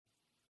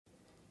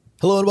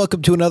Hello and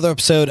welcome to another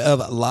episode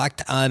of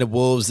Locked On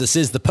Wolves. This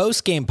is the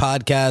post-game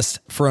podcast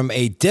from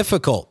a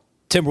difficult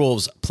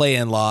Timberwolves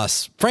play-in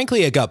loss.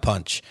 Frankly, a gut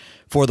punch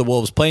for the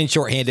Wolves. Playing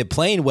shorthanded,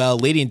 playing well,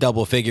 leading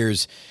double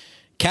figures.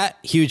 Cat,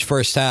 huge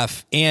first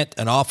half. Ant,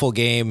 an awful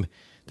game.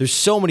 There's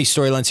so many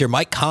storylines here.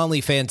 Mike Conley,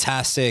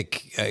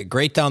 fantastic.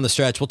 Great down the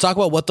stretch. We'll talk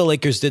about what the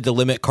Lakers did to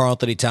limit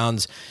Karl-Anthony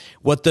Towns.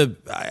 What the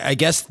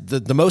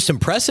most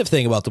impressive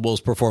thing about the Wolves'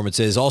 performance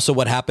is. Also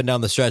what happened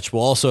down the stretch.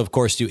 We'll also, of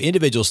course, do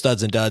individual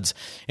studs and duds.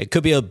 It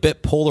could be a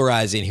bit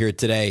polarizing here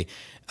today,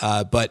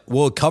 but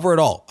we'll cover it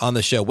all on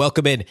the show.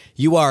 Welcome in.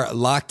 You are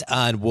Locked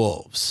On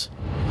Wolves.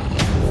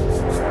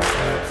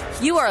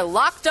 You are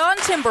Locked On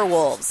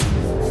Timberwolves,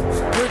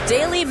 your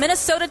daily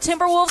Minnesota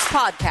Timberwolves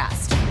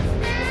podcast.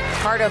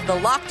 Part of the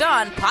Locked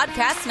On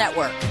Podcast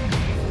Network.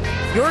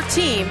 Your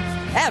team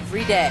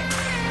every day.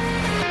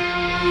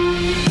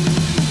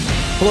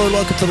 Hello and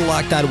welcome to the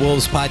Locked On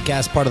Wolves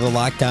podcast, part of the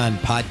Locked On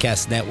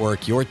Podcast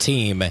Network, your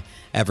team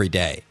every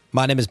day.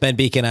 My name is Ben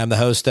Beacon. I'm the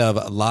host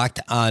of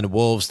Locked On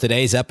Wolves.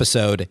 Today's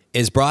episode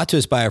is brought to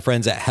us by our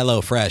friends at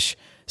HelloFresh.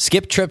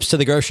 Skip trips to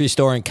the grocery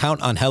store and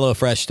count on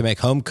HelloFresh to make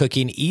home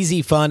cooking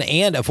easy, fun,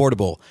 and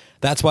affordable.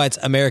 That's why it's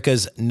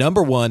America's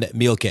 #1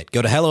 meal kit.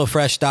 Go to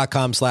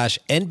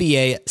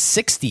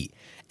HelloFresh.com/NBA60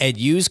 and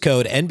use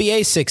code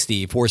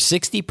NBA60 for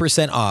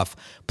 60% off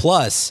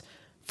plus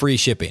free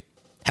shipping.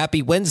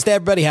 Happy Wednesday,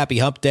 everybody. Happy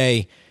hump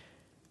day.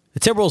 The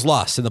Timberwolves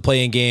lost in the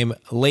play-in game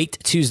late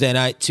Tuesday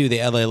night to the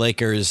LA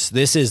Lakers.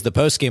 This is the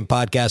post-game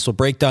podcast. We'll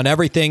break down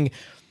everything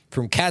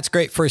from Cat's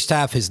great first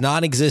half, his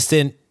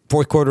non-existent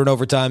fourth quarter and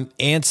overtime,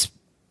 Ant's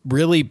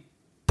really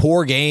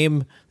poor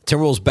game,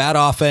 Timberwolves' bad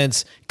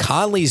offense,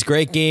 Conley's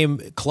great game,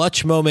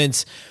 clutch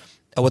moments,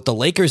 what the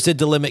Lakers did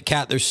to limit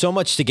Cat. There's so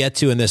much to get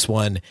to in this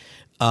one.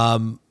 There's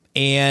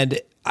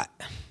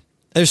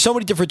so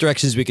many different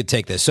directions we could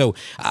take this. So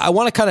I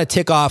want to kind of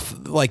tick off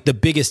like the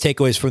biggest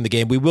takeaways from the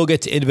game. We will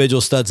get to individual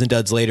studs and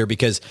duds later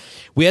because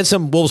we had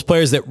some Wolves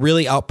players that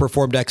really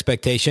outperformed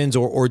expectations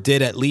or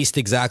did at least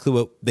exactly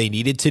what they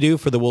needed to do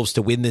for the Wolves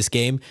to win this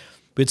game.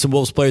 We had some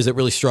Wolves players that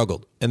really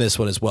struggled in this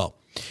one as well.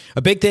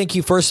 A big thank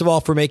you, first of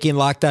all, for making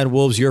Locked On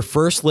Wolves your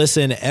first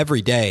listen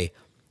every day.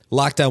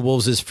 Locked On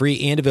Wolves is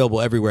free and available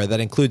everywhere. That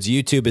includes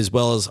YouTube as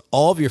well as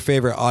all of your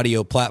favorite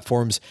audio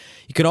platforms.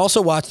 You can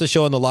also watch the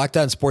show on the Locked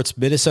On Sports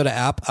Minnesota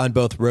app on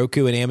both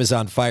Roku and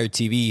Amazon Fire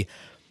TV.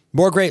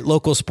 More great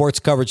local sports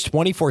coverage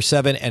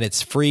 24/7, and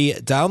it's free.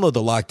 Download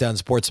the Locked On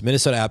Sports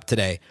Minnesota app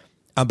today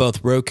on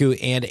both Roku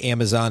and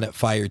Amazon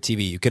Fire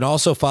TV. You can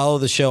also follow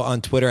the show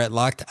on Twitter at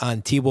Locked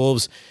On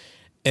T-Wolves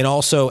and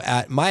also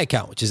at my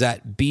account, which is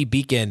at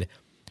bbeacon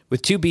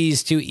with 2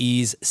 B's, 2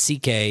 E's,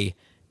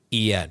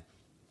 CKEN.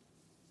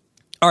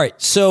 All right,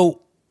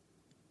 so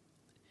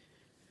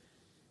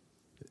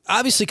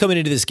obviously coming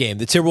into this game,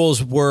 the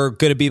Timberwolves were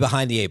going to be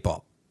behind the 8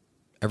 ball.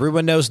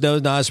 Everyone knows no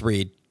Naz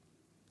Reid.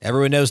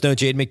 Everyone knows no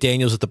Jaden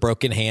McDaniels with the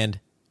broken hand.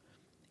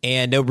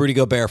 And no Rudy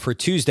Gobert for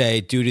Tuesday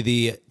due to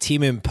the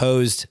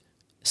team-imposed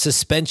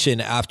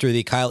suspension after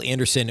the Kyle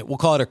Anderson, we'll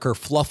call it a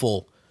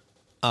kerfluffle,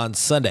 on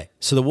Sunday.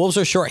 So the Wolves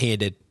are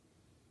shorthanded.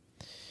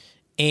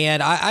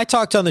 And I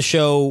talked on the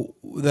show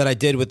that I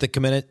did with the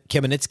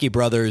Kamenetsky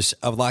brothers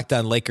of Locked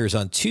On Lakers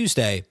on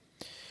Tuesday.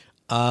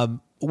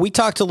 We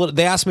talked a little.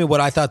 They asked me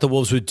what I thought the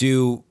Wolves would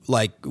do,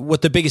 like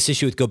what the biggest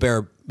issue with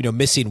Gobert,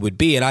 missing would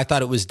be, and I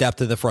thought it was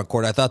depth in the front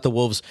court. I thought the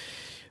Wolves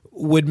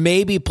would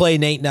maybe play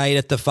Nate Knight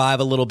at the 5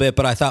 a little bit,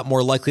 but I thought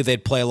more likely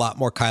they'd play a lot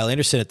more Kyle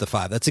Anderson at the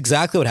 5. That's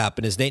exactly what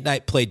happened. Is Nate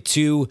Knight played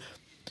 2,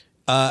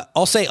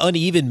 I'll say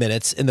uneven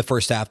minutes in the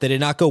first half. They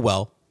did not go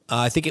well.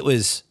 I think it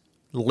was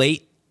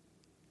late.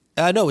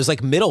 No, it was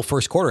like middle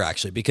first quarter,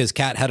 actually, because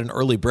Cat had an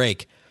early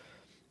break.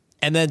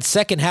 And then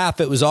second half,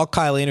 it was all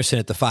Kyle Anderson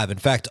at the 5. In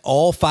fact,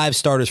 all 5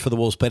 starters for the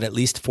Wolves played at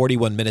least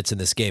 41 minutes in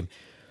this game.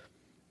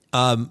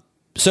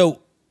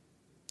 So,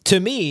 to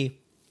me,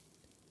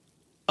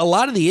 a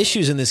lot of the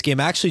issues in this game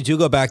actually do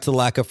go back to the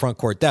lack of front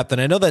court depth.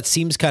 And I know that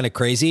seems kind of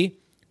crazy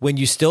when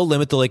you still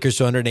limit the Lakers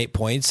to 108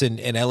 points. And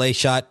LA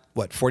shot,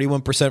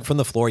 41% from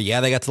the floor. Yeah,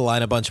 they got to the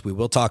line a bunch. We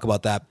will talk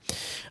about that.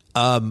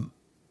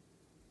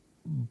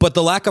 But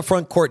the lack of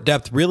front court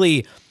depth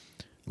really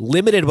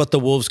limited what the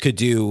Wolves could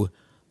do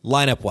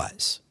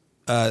lineup-wise.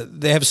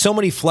 They have so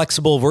many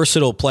flexible,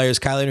 versatile players,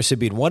 Kyle Anderson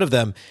being one of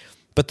them,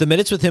 but the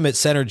minutes with him at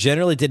center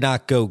generally did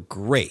not go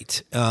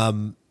great.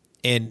 And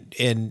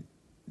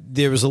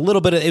there was a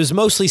little bit of, it was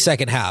mostly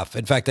second half.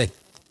 In fact, there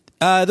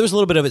was a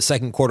little bit of it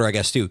second quarter, I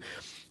guess, too.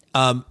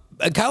 And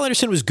Kyle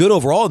Anderson was good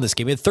overall in this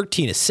game. He had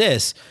 13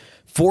 assists,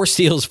 4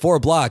 steals, 4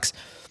 blocks,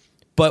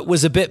 but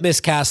was a bit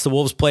miscast. The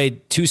Wolves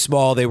played too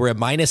small. They were at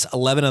minus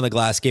 11 on the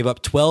glass, gave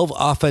up 12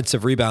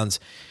 offensive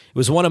rebounds. It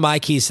was one of my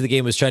keys to the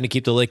game, was trying to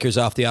keep the Lakers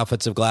off the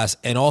offensive glass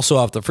and also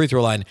off the free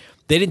throw line.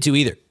 They didn't do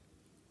either.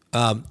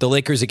 The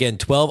Lakers, again,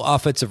 12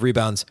 offensive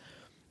rebounds.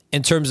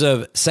 In terms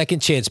of second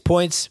chance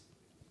points,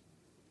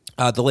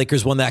 the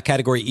Lakers won that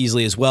category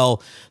easily as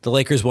well. The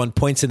Lakers won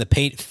points in the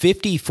paint,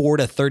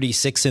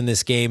 54-36 in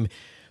this game.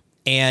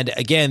 And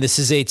again, this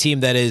is a team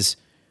that is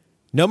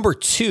number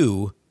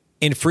 2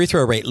 in free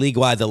throw rate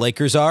league-wide. The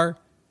Lakers are.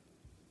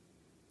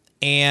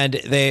 And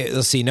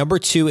let's see, number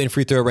 2 in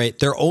free throw rate.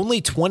 They're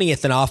only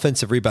 20th in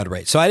offensive rebound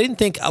rate. So I didn't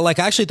think, I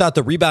actually thought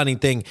the rebounding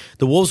thing,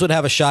 the Wolves would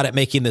have a shot at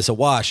making this a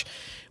wash.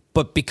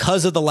 But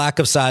because of the lack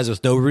of size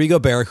with no Rudy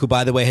Gobert, who,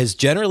 by the way, has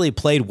generally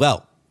played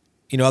well,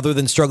 other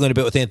than struggling a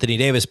bit with Anthony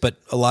Davis, but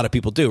a lot of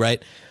people do,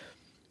 right?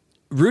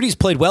 Rudy's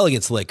played well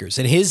against the Lakers,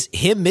 and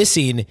him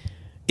missing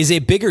is a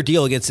bigger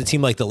deal against a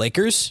team like the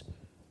Lakers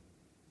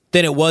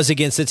than it was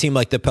against a team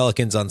like the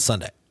Pelicans on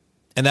Sunday.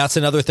 And that's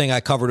another thing I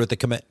covered with the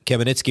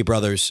Kamenetsky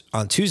brothers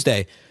on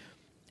Tuesday,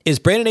 is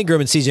Brandon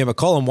Ingram and CJ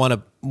McCollum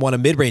want to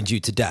mid-range you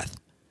to death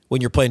when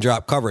you're playing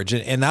drop coverage.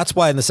 And that's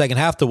why in the second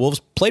half, the Wolves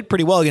played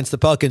pretty well against the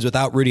Pelicans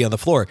without Rudy on the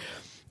floor.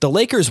 The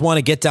Lakers want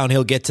to get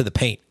downhill, get to the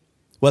paint,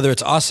 whether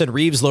it's Austin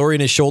Reeves lowering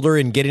his shoulder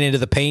and getting into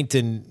the paint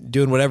and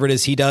doing whatever it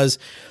is he does,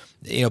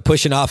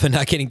 pushing off and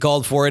not getting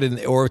called for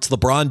it, or it's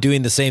LeBron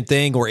doing the same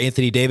thing, or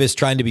Anthony Davis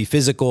trying to be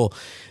physical.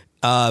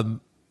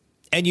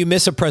 And you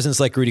miss a presence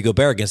like Rudy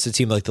Gobert against a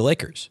team like the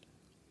Lakers.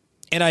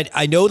 And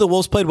I know the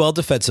Wolves played well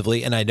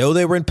defensively, and I know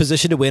they were in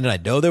position to win, and I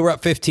know they were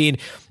up 15,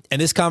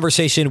 and this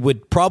conversation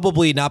would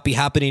probably not be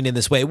happening in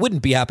this way. It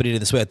wouldn't be happening in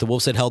this way if the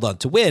Wolves had held on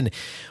to win,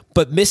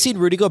 but missing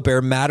Rudy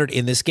Gobert mattered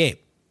in this game.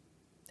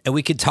 And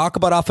we could talk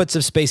about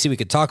offensive spacing. We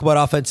could talk about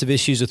offensive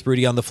issues with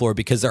Rudy on the floor,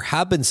 because there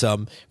have been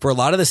some for a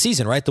lot of the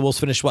season, right? The Wolves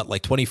finished,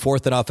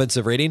 24th in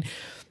offensive rating?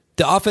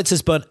 The offense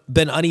has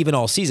been uneven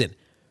all season.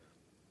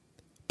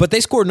 But they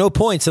scored no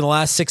points in the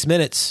last 6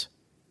 minutes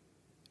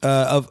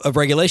of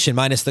regulation,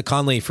 minus the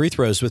Conley free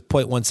throws with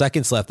 0.1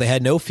 seconds left. They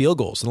had no field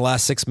goals in the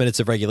last 6 minutes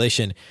of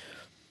regulation.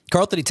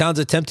 Karl-Anthony Towns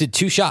attempted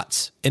 2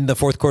 shots in the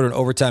fourth quarter and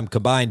overtime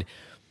combined.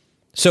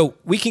 So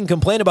we can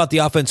complain about the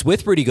offense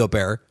with Rudy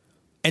Gobert.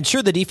 And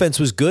sure, the defense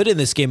was good in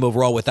this game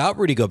overall without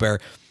Rudy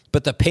Gobert,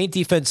 but the paint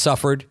defense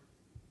suffered.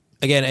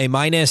 Again, a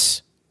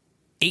minus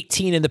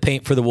 18 in the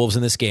paint for the Wolves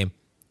in this game.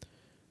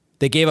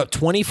 They gave up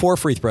 24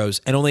 free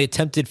throws and only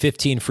attempted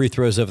 15 free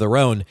throws of their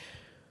own.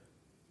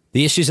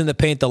 The issues in the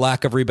paint, the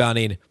lack of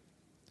rebounding,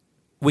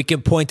 we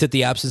can point at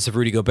the absence of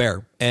Rudy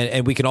Gobert.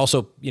 And we can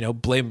also,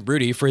 blame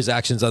Rudy for his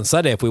actions on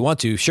Sunday if we want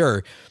to,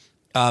 sure.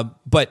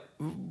 But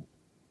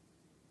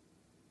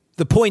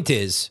the point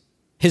is,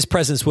 his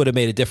presence would have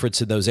made a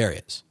difference in those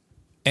areas.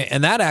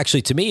 And that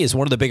actually, to me, is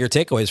one of the bigger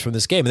takeaways from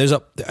this game. And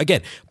there's,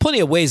 again, plenty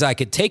of ways I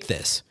could take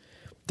this.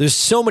 There's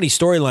so many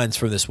storylines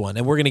from this one,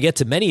 and we're going to get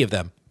to many of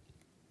them.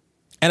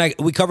 And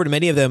we covered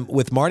many of them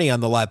with Marnie on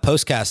the live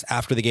postcast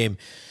after the game.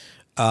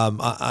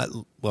 I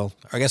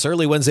guess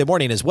early Wednesday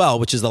morning as well,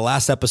 which is the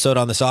last episode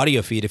on this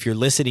audio feed. If you're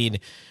listening,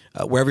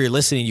 wherever you're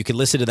listening, you can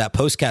listen to that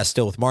postcast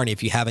still with Marnie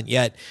if you haven't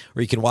yet,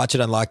 or you can watch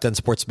it on Locked On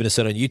Sports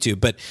Minnesota on YouTube.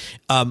 But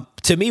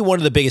to me, one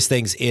of the biggest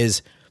things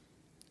is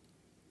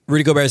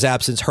Rudy Gobert's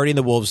absence hurting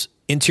the Wolves'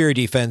 interior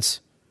defense,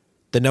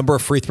 the number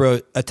of free throw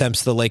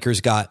attempts the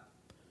Lakers got,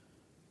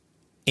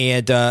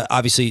 and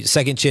obviously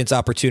second chance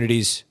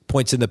opportunities,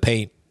 points in the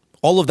paint.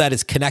 All of that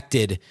is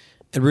connected,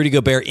 and Rudy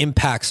Gobert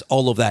impacts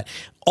all of that.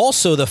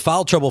 Also, the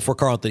foul trouble for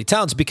Karl-Anthony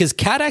Towns, because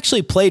Cat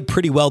actually played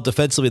pretty well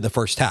defensively in the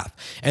first half.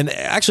 And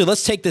actually,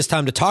 let's take this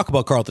time to talk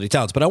about Karl-Anthony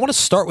Towns, but I want to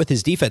start with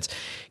his defense.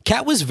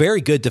 Cat was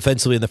very good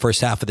defensively in the first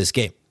half of this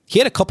game. He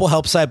had a couple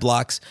help side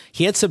blocks.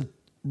 He had some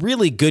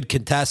really good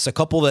contests, a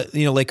couple that,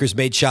 Lakers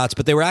made shots,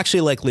 but they were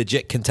actually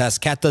legit contests.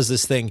 Cat does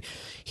this thing.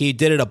 He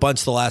did it a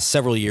bunch the last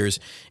several years.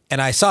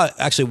 And I saw it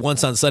actually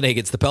once on Sunday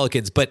against the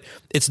Pelicans, but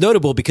it's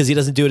notable because he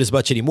doesn't do it as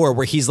much anymore,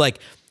 where he's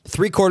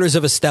 3/4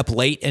 of a step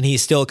late and he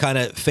still kind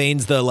of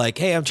feigns the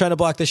hey, I'm trying to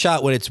block the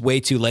shot when it's way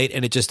too late.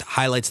 And it just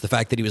highlights the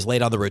fact that he was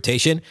late on the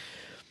rotation.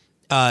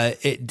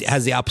 It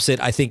has the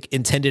opposite, I think,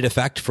 intended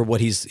effect for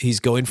what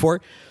he's going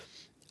for.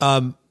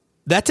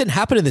 That didn't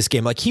happen in this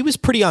game. He was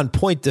pretty on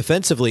point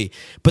defensively,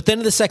 but then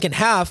in the second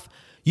half,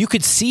 you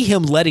could see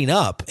him letting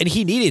up, and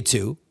he needed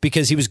to,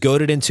 because he was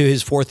goaded into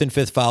his fourth and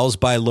fifth fouls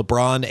by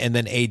LeBron and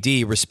then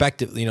AD,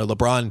 respectively.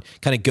 LeBron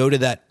kind of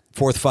goaded that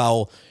fourth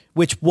foul,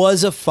 which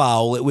was a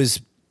foul. It was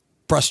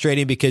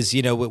frustrating because,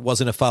 it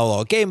wasn't a foul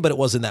all game, but it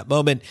was in that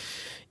moment.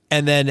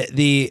 And then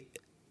the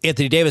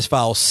Anthony Davis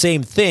foul,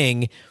 same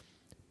thing,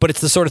 but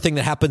it's the sort of thing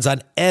that happens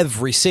on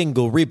every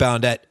single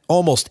rebound at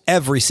almost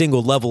every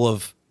single level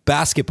of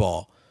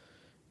basketball.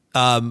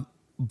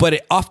 But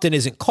it often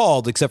isn't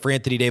called, except for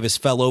Anthony Davis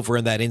fell over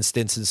in that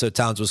instance, and so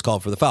Towns was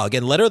called for the foul.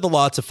 Again, letter of the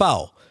law, it's a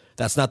foul.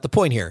 That's not the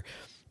point here.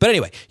 But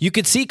anyway, you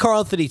could see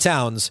Karl-Anthony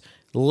Towns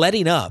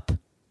letting up,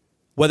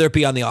 whether it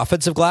be on the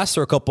offensive glass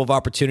or a couple of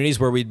opportunities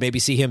where we'd maybe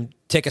see him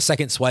take a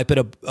second swipe at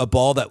a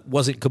ball that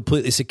wasn't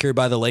completely secured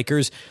by the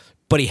Lakers,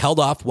 but he held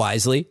off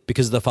wisely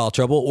because of the foul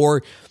trouble,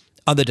 or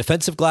on the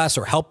defensive glass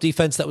or help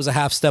defense that was a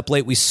half step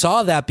late. We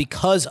saw that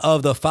because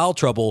of the foul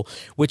trouble,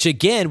 which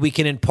again, we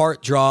can in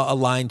part draw a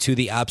line to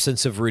the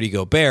absence of Rudy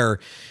Gobert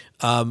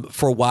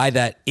for why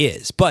that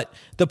is. But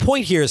the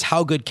point here is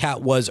how good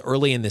Cat was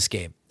early in this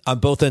game on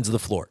both ends of the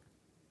floor.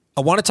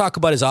 I want to talk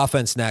about his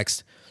offense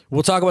next.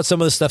 We'll talk about some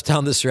of the stuff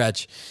down the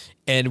stretch,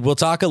 and we'll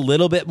talk a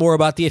little bit more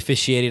about the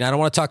officiating. I don't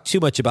want to talk too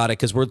much about it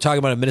because we're talking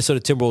about a Minnesota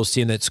Timberwolves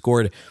team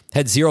that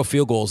had 0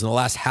 field goals in the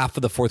last half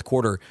of the fourth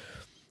quarter.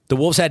 The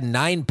Wolves had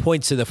 9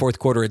 points in the fourth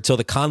quarter until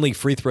the Conley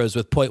free throws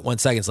with 0.1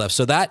 seconds left.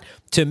 So that,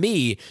 to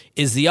me,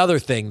 is the other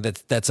thing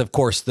that's of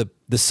course, the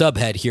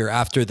subhead here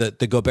after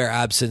the Gobert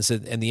absence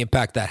and the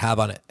impact that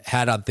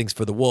had on things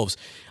for the Wolves.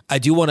 I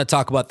do want to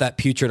talk about that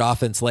putrid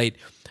offense late.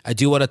 I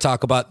do want to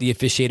talk about the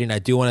officiating. I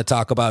do want to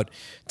talk about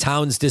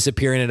Towns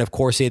disappearing and, of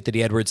course,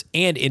 Anthony Edwards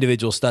and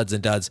individual studs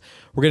and duds.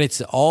 We're going to get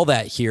to all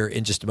that here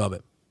in just a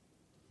moment.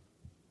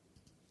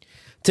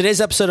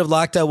 Today's episode of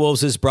Locked On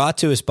Wolves is brought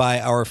to us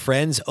by our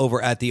friends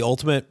over at the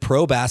Ultimate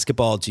Pro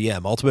Basketball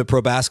GM. Ultimate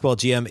Pro Basketball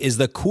GM is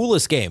the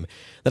coolest game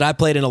that I've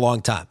played in a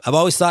long time. I've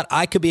always thought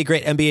I could be a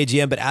great NBA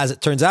GM, but as it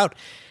turns out,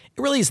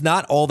 it really is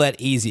not all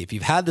that easy. If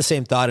you've had the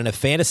same thought and have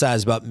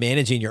fantasized about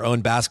managing your own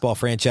basketball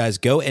franchise,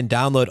 go and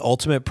download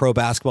Ultimate Pro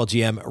Basketball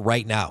GM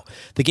right now.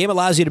 The game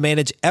allows you to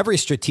manage every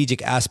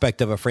strategic aspect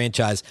of a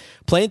franchise,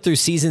 playing through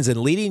seasons and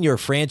leading your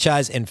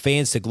franchise and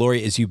fans to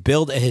glory as you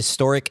build a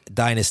historic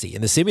dynasty.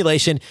 In the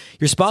simulation,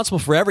 you're responsible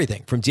for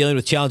everything from dealing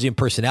with challenging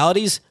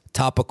personalities,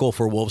 topical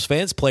for Wolves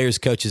fans, players,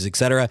 coaches,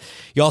 etc.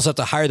 You also have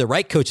to hire the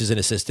right coaches and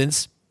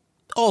assistants.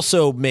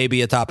 Also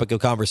maybe a topic of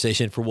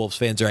conversation for Wolves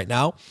fans right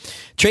now.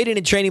 Trading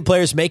and training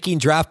players, making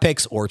draft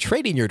picks, or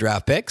trading your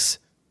draft picks.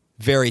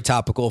 Very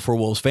topical for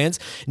Wolves fans.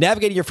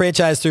 Navigating your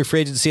franchise through free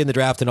agency and the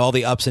draft and all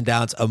the ups and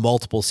downs of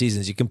multiple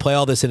seasons. You can play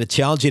all this in a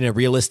challenging and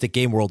realistic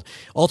game world.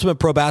 Ultimate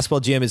Pro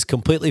Basketball GM is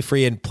completely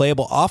free and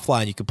playable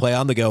offline. You can play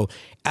on the go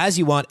as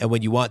you want and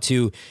when you want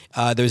to.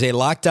 There's a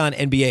Locked On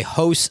NBA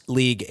Host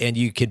League, and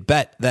you can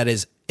bet that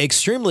is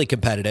extremely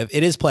competitive.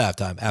 It is playoff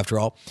time, after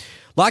all.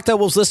 Locked On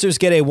Wolves listeners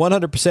get a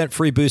 100%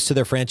 free boost to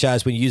their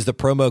franchise when you use the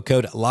promo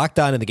code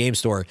LOCKEDON in the game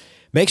store.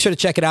 Make sure to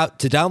check it out.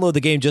 To download the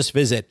game, just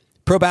visit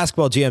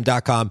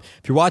probasketballgm.com.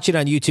 If you're watching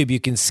on YouTube, you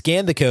can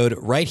scan the code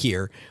right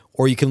here,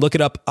 or you can look it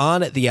up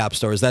on the app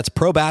stores. That's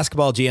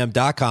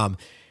probasketballgm.com.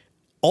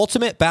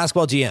 Ultimate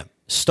Basketball GM.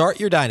 Start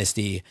your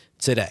dynasty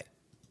today.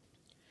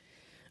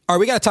 All right,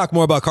 we got to talk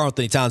more about Karl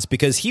Anthony Towns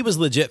because he was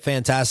legit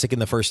fantastic in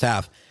the first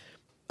half.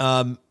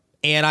 And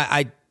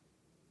I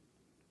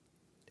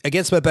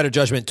against my better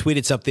judgment,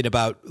 tweeted something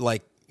about something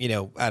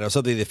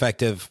to the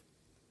effect of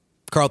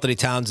Karl Anthony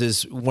Towns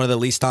is one of the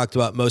least talked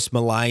about, most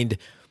maligned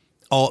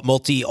all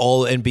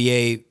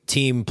NBA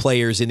team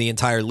players in the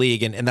entire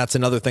league. And that's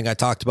another thing I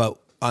talked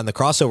about on the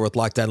crossover with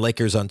Locked On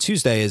Lakers on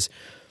Tuesday is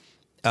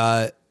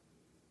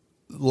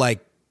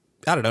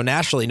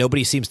nationally,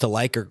 nobody seems to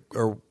like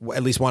or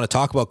at least want to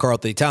talk about Karl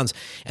Anthony Towns.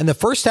 And the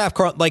first half,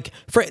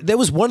 that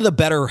was one of the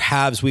better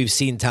halves we've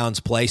seen Towns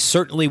play.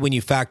 Certainly when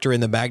you factor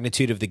in the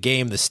magnitude of the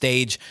game, the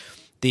stage,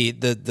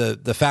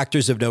 the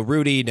factors of no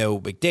Rudy, no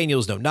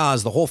McDaniels, no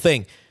Nas, the whole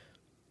thing.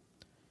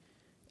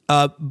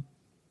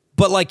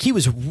 But he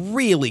was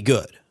really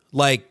good,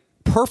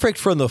 perfect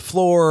from the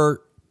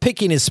floor,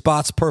 picking his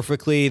spots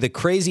perfectly. The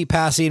crazy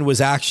passing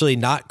was actually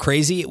not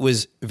crazy. It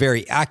was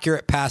very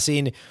accurate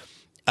passing.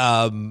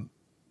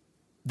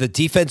 The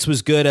defense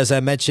was good, as I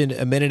mentioned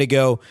a minute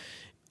ago.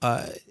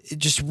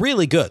 Just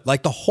really good.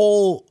 The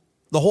whole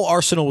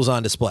arsenal was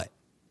on display.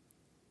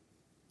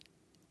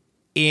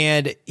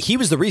 And he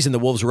was the reason the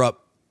Wolves were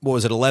up,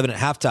 11 at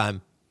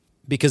halftime,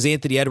 because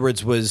Anthony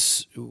Edwards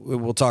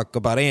we'll talk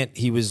about Ant,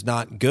 he was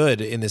not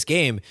good in this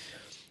game.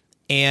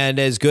 And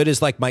as good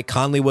as Mike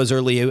Conley was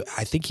early,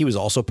 I think he was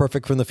also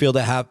perfect from the field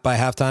by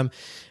halftime.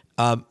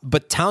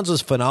 But Towns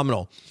was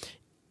phenomenal.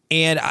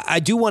 And I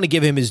do want to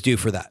give him his due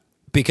for that,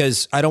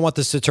 because I don't want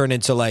this to turn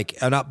into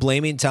I'm not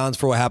blaming Towns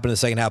for what happened in the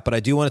second half, but I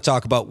do want to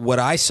talk about what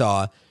I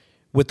saw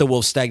with the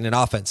Wolves' stagnant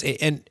offense.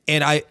 And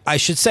I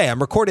should say, I'm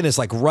recording this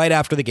right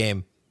after the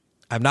game.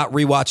 I've not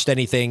rewatched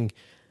anything,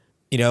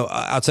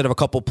 outside of a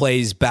couple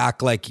plays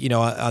back, on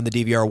the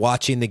DVR,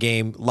 watching the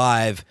game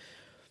live.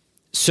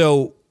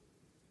 So,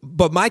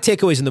 but my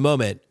takeaways in the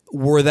moment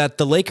were that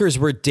the Lakers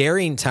were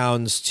daring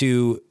Towns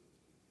to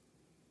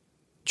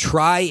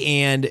try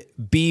and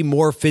be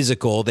more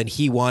physical than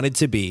he wanted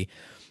to be.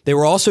 They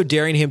were also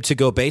daring him to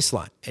go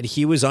baseline, and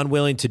he was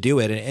unwilling to do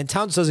it. And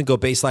Towns doesn't go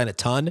baseline a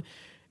ton,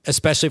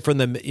 especially from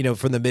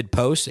the mid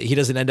post. He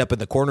doesn't end up in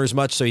the corners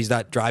much, so he's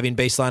not driving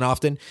baseline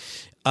often.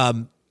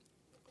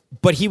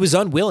 But he was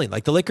unwilling.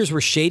 The Lakers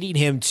were shading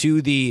him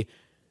to the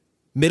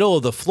middle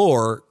of the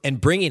floor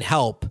and bringing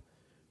help,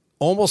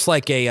 almost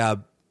like they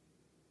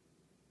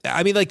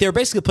were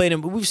basically playing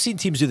him. We've seen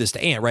teams do this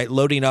to Ant, right?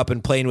 Loading up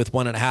and playing with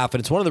 1.5.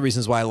 And it's one of the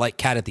reasons why I like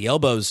Cat at the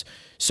elbows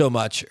so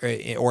much,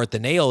 or at the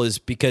nail, is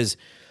because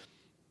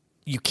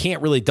you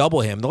can't really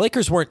double him. The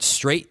Lakers weren't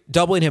straight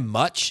doubling him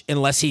much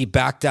unless he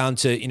backed down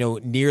to,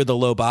 near the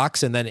low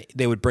box, and then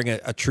they would bring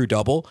a true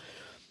double.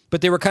 But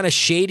they were kind of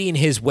shading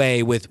his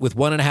way with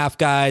 1.5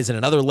 guys and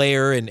another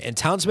layer. And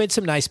Towns made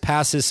some nice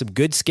passes, some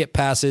good skip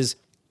passes.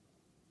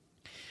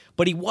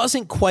 But he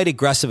wasn't quite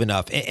aggressive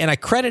enough. And I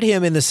credit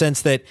him in the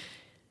sense that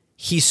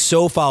he's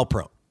so foul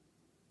prone.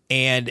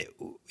 And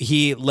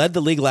he led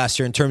the league last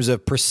year in terms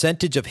of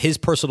percentage of his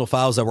personal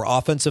fouls that were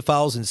offensive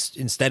fouls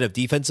instead of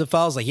defensive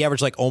fouls. He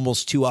averaged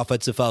almost 2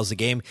 offensive fouls a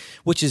game,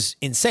 which is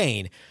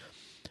insane.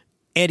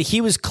 And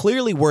he was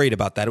clearly worried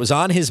about that. It was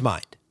on his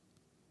mind.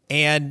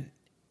 And,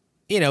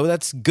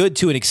 that's good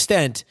to an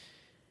extent.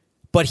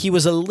 but he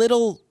was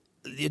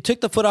it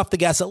took the foot off the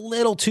gas a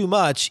little too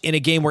much in a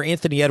game where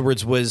Anthony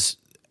Edwards was,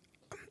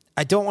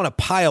 I don't want to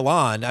pile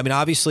on. I mean,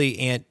 obviously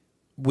Ant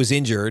was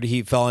injured.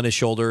 He fell on his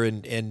shoulder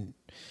and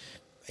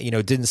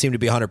didn't seem to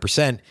be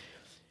 100%.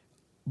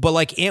 But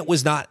like Ant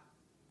was not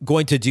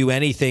going to do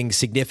anything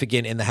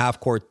significant in the half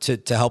court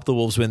to help the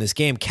Wolves win this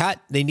game.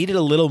 They needed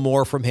a little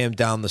more from him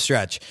down the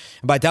stretch.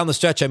 And by down the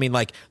stretch, I mean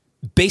like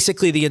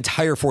basically the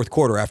entire fourth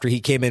quarter after he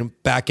came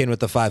back in with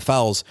the 5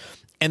 fouls,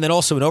 and then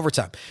also in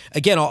overtime.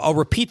 Again, I'll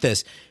repeat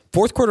this.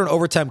 Fourth quarter and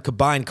overtime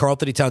combined,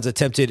 Karl-Anthony Towns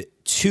attempted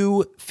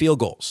 2 field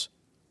goals.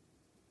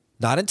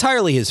 Not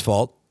entirely his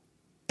fault,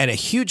 and a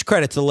huge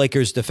credit to the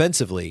Lakers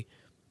defensively,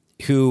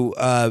 who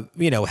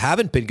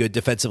haven't been good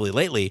defensively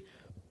lately,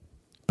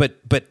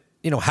 but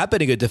have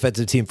been a good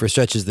defensive team for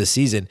stretches this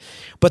season.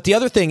 But the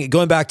other thing,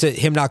 going back to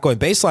him not going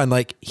baseline,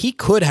 like he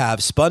could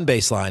have spun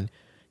baseline.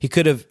 He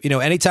could have,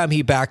 anytime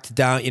he backed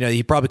down,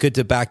 he probably could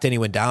have backed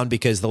anyone down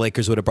because the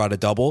Lakers would have brought a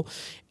double.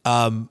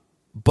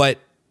 But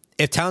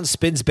if Towns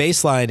spins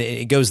baseline and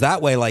it goes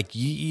that way, like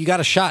you got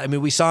a shot. I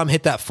mean, we saw him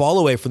hit that fall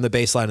away from the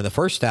baseline in the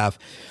first half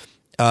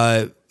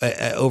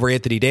over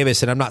Anthony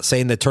Davis. And I'm not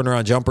saying the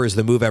turnaround jumper is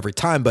the move every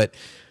time, but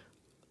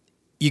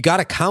you got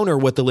to counter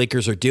what the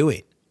Lakers are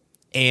doing.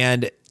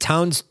 And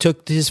Towns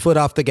took his foot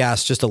off the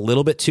gas just a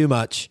little bit too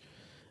much.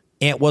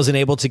 Ant wasn't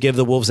able to give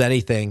the Wolves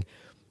anything.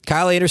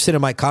 Kyle Anderson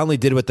and Mike Conley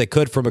did what they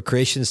could from a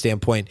creation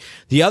standpoint.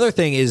 The other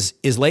thing is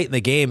late in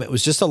the game, it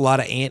was just a lot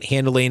of Ant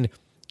handling,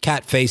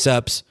 Cat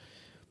face-ups,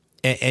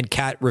 and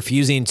Cat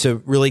refusing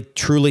to really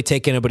truly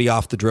take anybody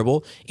off the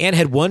dribble. Ant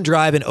had one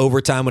drive in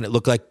overtime when it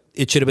looked like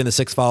it should have been the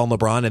 6th foul on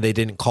LeBron, and they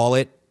didn't call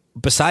it.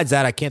 Besides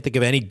that, I can't think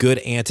of any good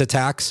Ant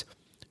attacks.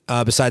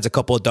 Besides a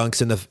couple of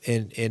dunks in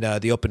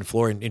the open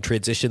floor in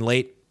transition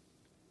late.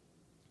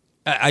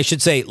 I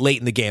should say late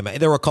in the game.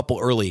 There were a couple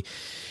early.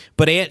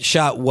 But Ant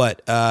shot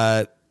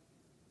 3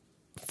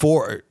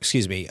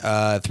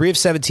 of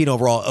 17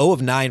 overall, 0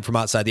 of 9 from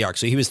outside the arc.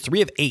 So he was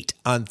 3 of 8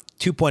 on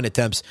 2-point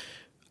attempts.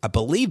 I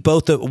believe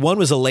one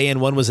was a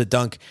lay-in, one was a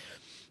dunk.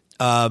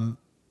 0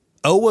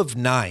 of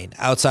 9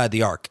 outside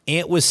the arc.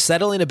 Ant was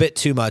settling a bit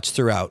too much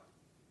throughout.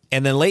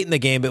 And then late in the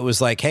game, it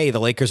was like, hey, the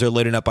Lakers are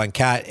loading up on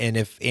Cat, and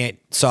if Ant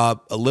saw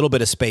a little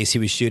bit of space, he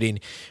was shooting.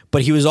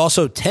 But he was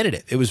also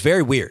tentative. It was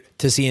very weird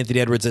to see Anthony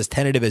Edwards as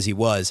tentative as he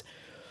was.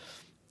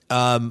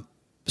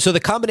 So the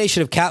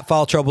combination of Cat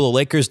foul trouble, the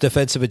Lakers'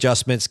 defensive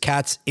adjustments,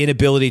 Cat's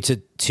inability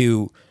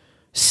to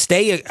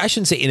stay, I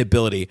shouldn't say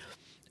inability,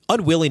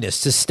 unwillingness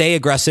to stay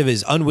aggressive,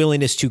 his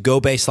unwillingness to go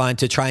baseline,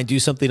 to try and do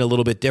something a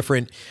little bit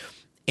different.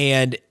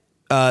 And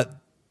the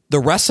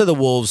rest of the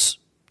Wolves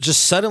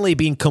just suddenly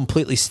being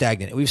completely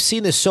stagnant. We've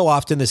seen this so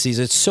often this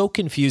season. It's so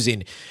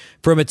confusing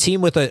from a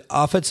team with an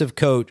offensive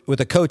coach,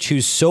 with a coach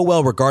who's so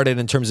well regarded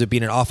in terms of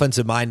being an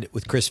offensive mind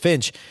with Chris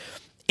Finch.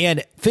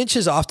 And Finch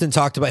has often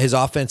talked about his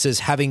offenses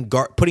having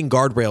putting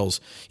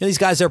guardrails. These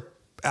guys are,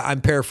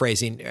 I'm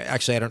paraphrasing.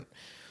 Actually, I don't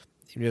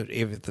know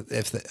if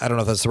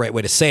that's the right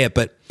way to say it,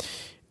 but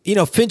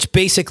Finch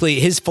basically,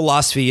 his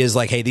philosophy is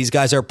like, hey, these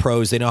guys are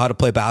pros. They know how to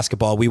play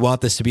basketball. We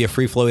want this to be a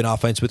free-flowing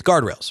offense with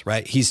guardrails,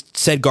 right? He's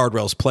said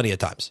guardrails plenty of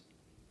times.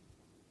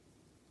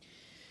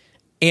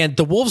 And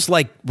the Wolves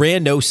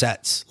ran no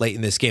sets late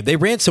in this game. They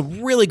ran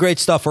some really great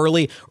stuff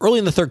early. Early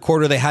in the third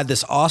quarter, they had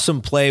this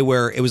awesome play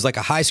where it was like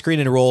a high screen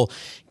and a roll.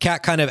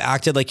 Cat kind of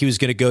acted like he was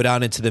going to go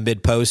down into the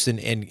mid post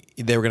and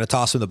they were going to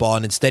toss him the ball.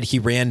 And instead he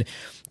ran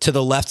to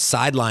the left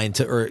sideline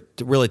to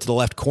the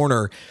left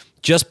corner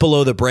just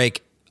below the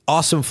break.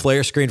 Awesome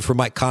flare screen for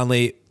Mike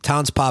Conley.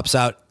 Towns pops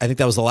out. I think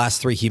that was the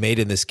last 3 he made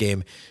in this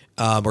game,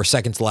 or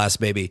second to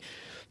last maybe.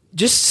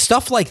 Just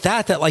stuff like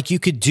that you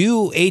could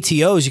do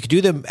ATOs. You could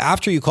do them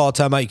after you call a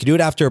timeout. You could do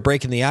it after a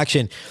break in the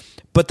action.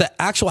 But the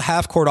actual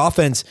half-court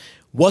offense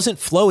wasn't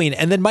flowing.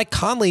 And then Mike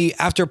Conley,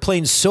 after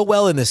playing so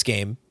well in this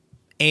game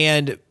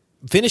and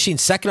finishing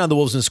second on the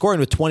Wolves in scoring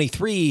with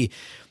 23,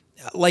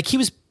 he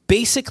was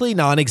basically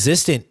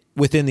non-existent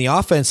within the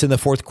offense in the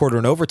fourth quarter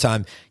and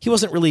overtime. He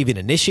wasn't really even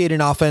initiating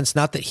offense.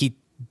 Not that he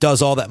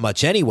does all that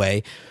much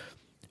anyway,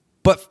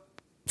 but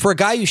for a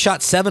guy who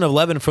shot 7 of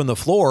 11 from the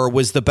floor,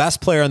 was the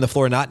best player on the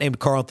floor, not named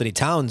Karl-Anthony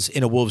Towns,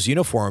 in a Wolves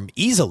uniform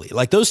easily.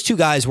 Those two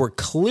guys were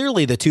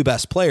clearly the 2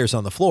 best players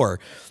on the floor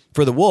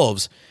for the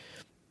Wolves.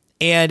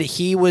 And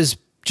he was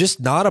just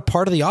not a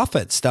part of the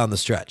offense down the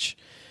stretch.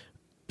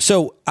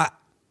 So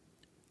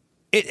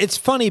it's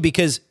funny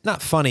because,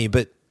 not funny,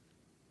 but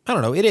I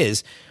don't know, it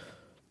is.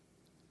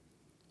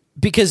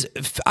 Because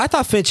I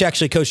thought Finch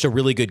actually coached a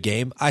really good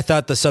game. I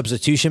thought the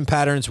substitution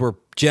patterns were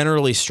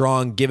generally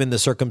strong given the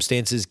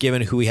circumstances,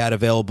 given who he had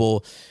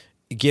available,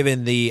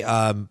 given the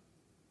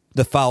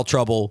foul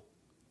trouble.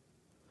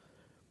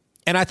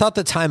 And I thought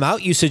the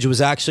timeout usage was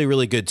actually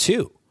really good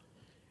too.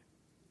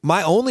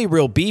 My only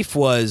real beef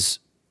was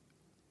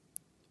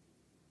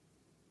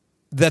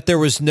that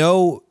there's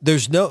no,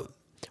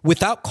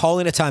 without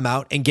calling a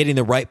timeout and getting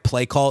the right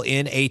play call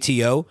in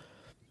ATO,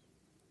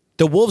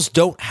 the Wolves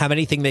don't have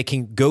anything they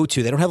can go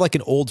to. They don't have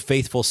an old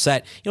faithful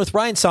set. With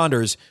Ryan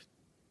Saunders,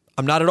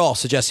 I'm not at all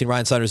suggesting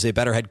Ryan Saunders is a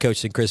better head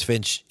coach than Chris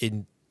Finch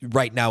in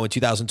right now in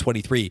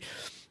 2023.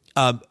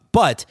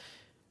 But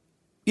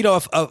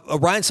if a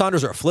Ryan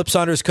Saunders or a Flip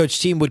Saunders coach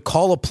team would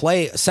call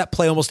a set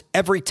play almost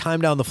every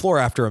time down the floor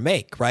after a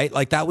make, right?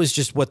 Like that was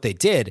just what they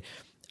did.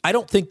 I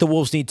don't think the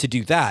Wolves need to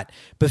do that,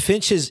 but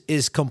Finch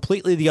is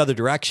completely the other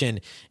direction.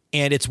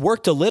 And it's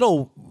worked a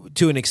little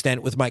to an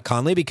extent with Mike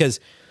Conley because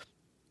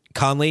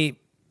Conley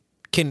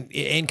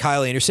and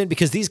Kyle Anderson,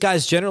 because these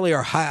guys generally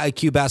are high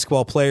IQ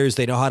basketball players.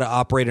 They know how to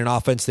operate an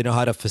offense. They know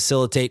how to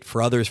facilitate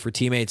for others, for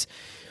teammates.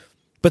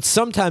 But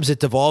sometimes it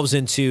devolves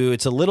into,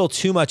 it's a little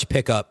too much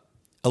pickup,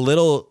 a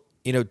little,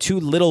 too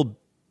little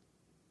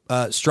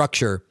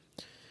structure.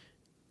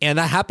 And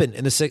that happened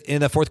in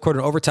the fourth quarter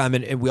and overtime.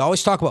 And we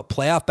always talk about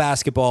playoff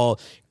basketball,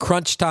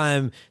 crunch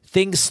time,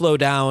 things slow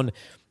down.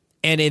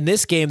 And in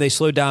this game, they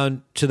slowed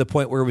down to the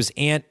point where it was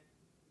Ant,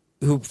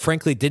 who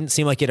frankly didn't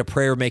seem like he had a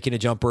prayer making a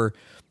jumper.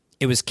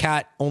 It was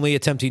Cat only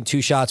attempting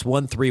 2 shots,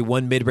 1 3,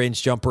 1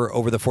 mid-range jumper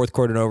over the fourth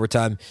quarter and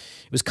overtime.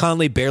 It was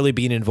Conley barely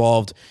being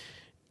involved.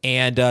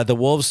 And the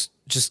Wolves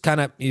just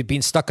kind of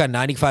being stuck on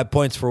 95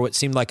 points for what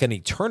seemed like an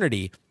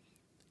eternity.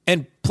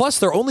 And plus,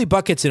 their only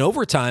buckets in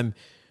overtime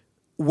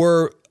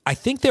were, I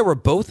think they were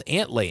both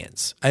Ant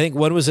lay-ins. I think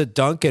one was a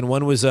dunk and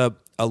one was a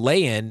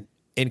lay-in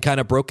in kind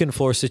of broken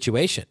floor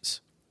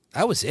situations.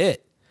 That was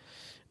it.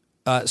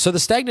 So the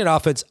stagnant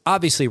offense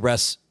obviously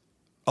rests,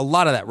 a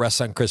lot of that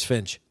rests on Chris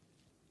Finch.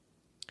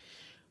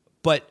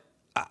 But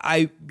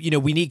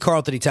we need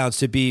Karl-Anthony Towns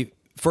to be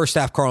first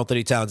half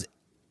Karl-Anthony Towns.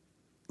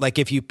 Like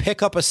if you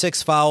pick up a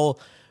 6th foul,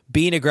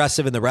 being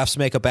aggressive and the refs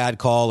make a bad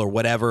call or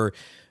whatever,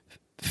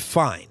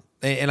 fine.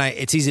 And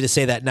it's easy to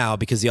say that now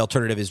because the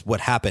alternative is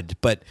what happened.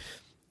 But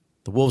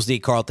the Wolves need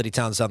Karl-Anthony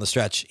Towns down the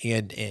stretch,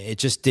 and it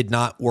just did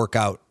not work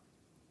out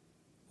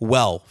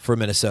well for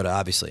Minnesota,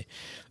 obviously.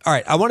 All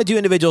right, I want to do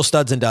individual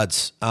studs and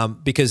duds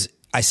because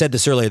I said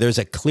this earlier. There's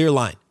a clear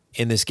line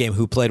in this game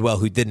who played well,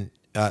 who didn't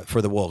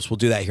for the Wolves. We'll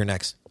do that here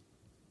next.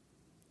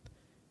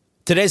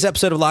 Today's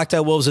episode of Locked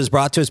On Wolves is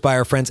brought to us by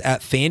our friends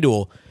at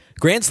FanDuel.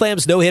 Grand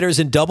slams, no-hitters,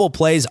 and double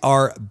plays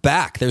are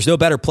back. There's no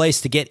better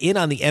place to get in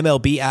on the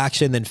MLB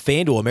action than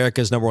FanDuel,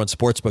 America's #1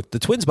 sportsbook. The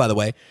Twins, by the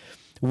way,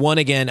 won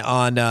again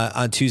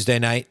on Tuesday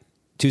night.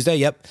 Tuesday,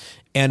 yep.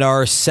 And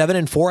are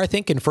 7-4, I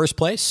think, in first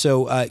place.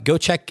 So go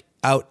check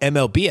out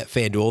MLB at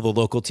FanDuel. The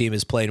local team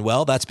is playing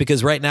well. That's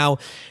because right now,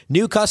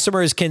 new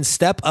customers can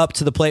step up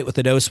to the plate with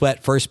a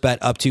no-sweat first bet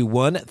up to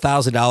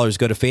 $1,000.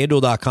 Go to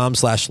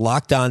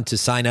FanDuel.com/lockedon to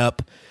sign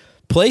up.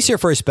 Place your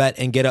first bet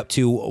and get up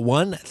to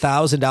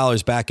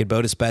 $1,000 back in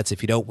bonus bets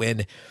if you don't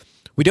win.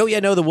 We don't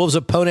yet know the Wolves'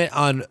 opponent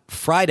on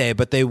Friday,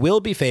 but they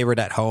will be favored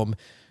at home.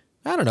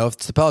 I don't know if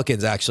it's the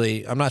Pelicans,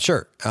 actually. I'm not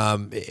sure.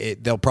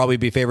 They'll probably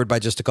be favored by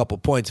just a couple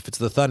points. If it's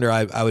the Thunder,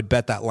 I would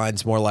bet that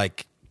line's more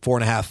like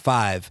 4.5,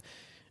 5.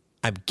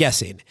 I'm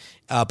guessing.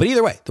 But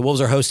either way, the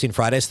Wolves are hosting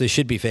Friday, so they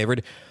should be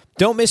favored.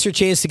 Don't miss your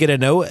chance to get a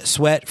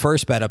no-sweat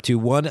first bet up to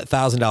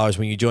 $1,000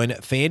 when you join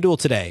FanDuel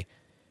today.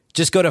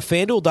 Just go to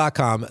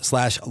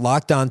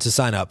FanDuel.com/lockedon to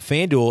sign up.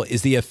 FanDuel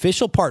is the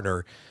official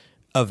partner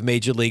of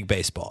Major League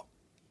Baseball.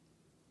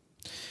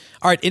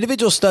 All right,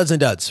 individual studs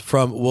and duds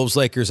from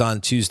Wolves-Lakers on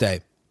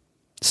Tuesday.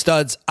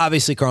 Studs,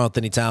 obviously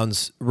Karl-Anthony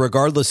Towns,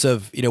 regardless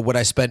of what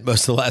I spent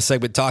most of the last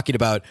segment talking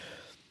about.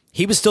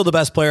 He was still the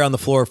best player on the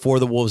floor for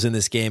the Wolves in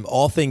this game,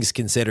 all things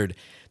considered.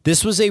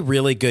 This was a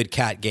really good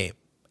Cat game.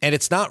 And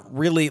it's not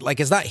really,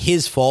 it's not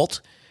his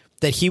fault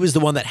that he was the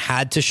one that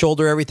had to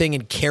shoulder everything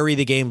and carry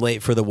the game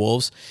late for the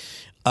Wolves.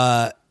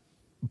 But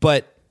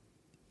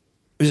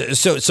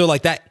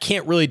that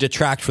can't really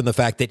detract from the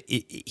fact that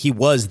he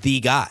was the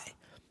guy.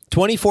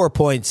 24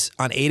 points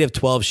on 8 of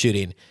 12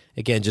 shooting.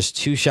 Again, just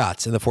 2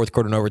 shots in the fourth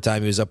quarter and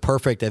overtime. He was a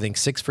perfect, I think,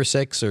 6 for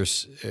 6 at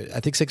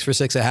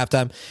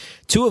halftime.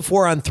 2 of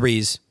 4 on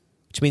threes,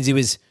 which means he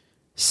was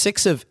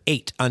 6 of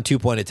 8 on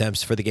 2-point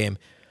attempts for the game.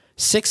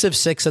 6 of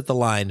 6 at the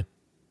line.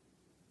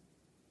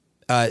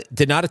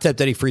 Did not attempt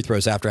any free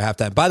throws after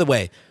halftime. By the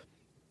way,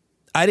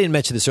 I didn't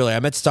mention this earlier. I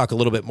meant to talk a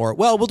little bit more.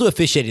 Well, we'll do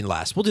officiating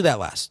last. We'll do that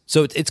last.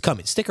 So it's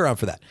coming. Stick around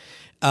for that.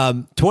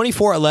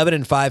 24, 11,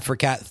 and 5 for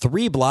Cat.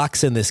 3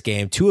 blocks in this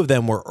game. 2 of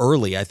them were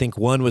early. I think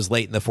one was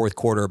late in the fourth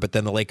quarter, but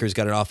then the Lakers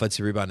got an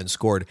offensive rebound and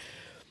scored.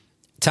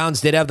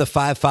 Towns did have the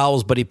 5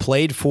 fouls, but he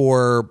played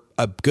for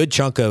a good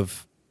chunk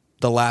of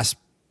the last,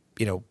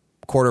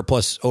 quarter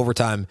plus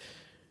overtime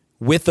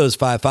with those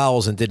 5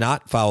 fouls and did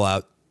not foul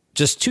out.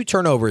 Just 2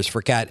 turnovers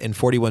for Cat in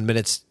 41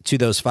 minutes to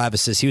those 5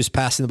 assists. He was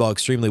passing the ball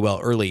extremely well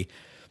early.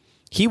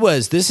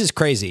 This is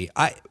crazy.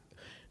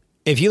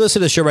 If you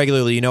listen to the show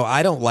regularly,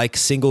 I don't like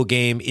single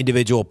game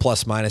individual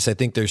plus minus. I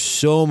think there's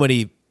so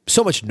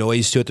much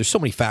noise to it. There's so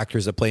many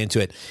factors that play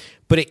into it,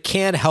 but it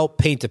can help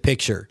paint a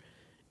picture.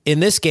 In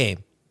this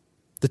game,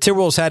 the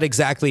Timberwolves had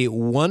exactly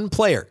one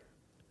player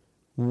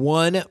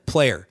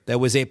that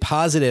was a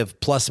positive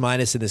plus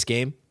minus in this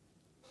game.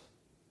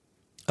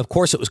 Of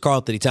course, it was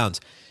Karl-Anthony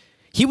Towns.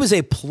 He was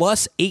a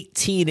plus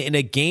 18 in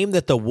a game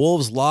that the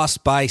Wolves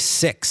lost by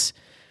 6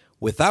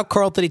 without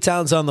Karl-Anthony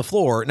Towns on the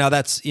floor. Now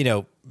that's,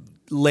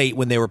 late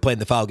when they were playing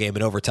the foul game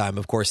in overtime.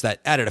 Of course,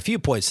 that added a few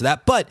points to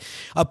that, but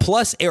a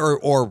plus,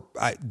 or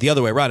the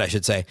other way around, I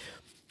should say,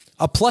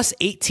 a plus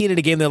 18 in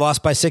a game they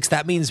lost by 6.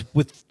 That means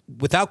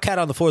without Cat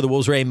on the floor, the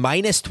Wolves were a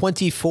minus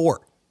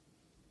 24,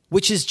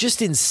 which is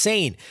just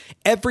insane.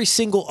 Every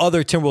single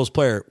other Timberwolves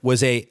player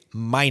was a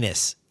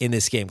minus in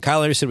this game.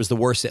 Kyle Anderson was the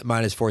worst at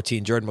minus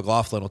 14. Jordan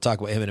McLaughlin, we'll talk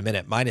about him in a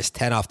minute, minus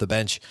 10 off the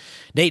bench.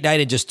 Nate Knight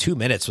in just 2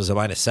 minutes was a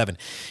minus 7.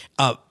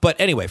 But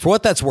anyway, for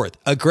what that's worth,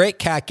 a great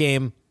Cat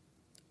game,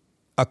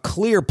 a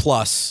clear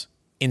plus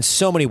in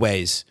so many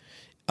ways,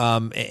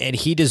 and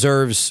he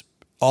deserves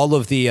all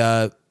of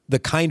the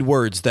kind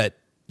words that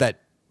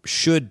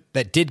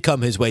did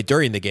come his way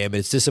during the game. And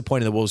it's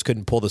disappointing the Wolves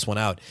couldn't pull this one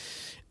out.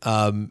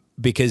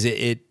 Because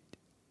it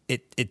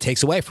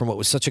takes away from what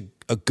was such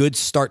a good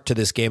start to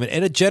this game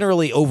and a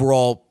generally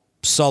overall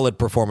solid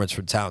performance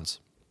from Towns.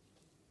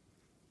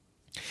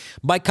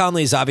 Mike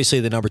Conley is obviously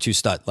the number 2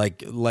 stud,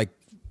 like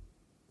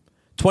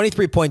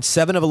 23 points,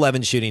 7 of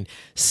 11 shooting,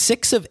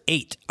 6 of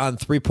 8 on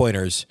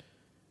 3-pointers,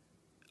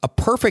 a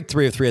perfect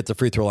 3 of 3 at the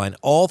free throw line.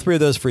 All 3 of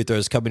those free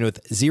throws coming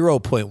with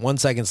 0.1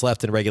 seconds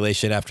left in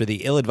regulation after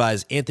the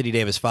ill-advised Anthony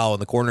Davis foul in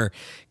the corner.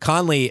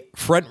 Conley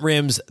front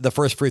rims the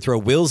first free throw,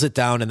 wills it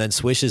down, and then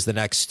swishes the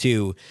next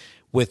 2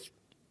 with,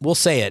 we'll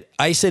say it,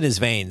 ice in his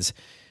veins.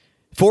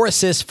 4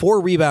 assists,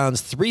 4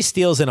 rebounds, 3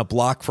 steals, and a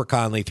block for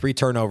Conley, 3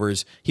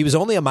 turnovers. He was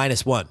only a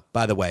minus 1,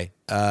 by the way,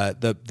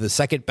 the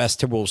second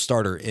best Timberwolves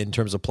starter in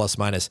terms of plus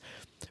minus.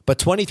 But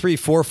 23,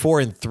 4, 4,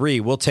 and 3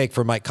 we'll take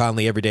for Mike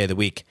Conley every day of the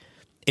week.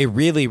 A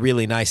really,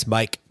 really nice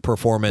Mike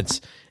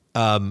performance.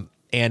 And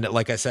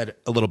like I said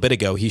a little bit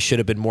ago, he should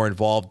have been more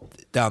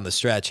involved down the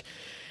stretch.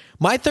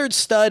 My third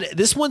stud,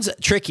 this one's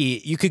tricky.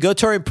 You could go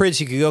Taurean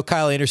Prince, you could go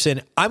Kyle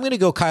Anderson. I'm going to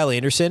go Kyle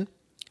Anderson.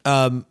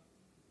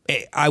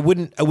 I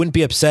wouldn't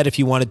be upset if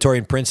you wanted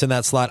Taurean Prince in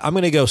that slot. I'm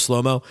going to go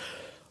slow-mo.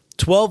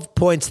 12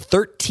 points,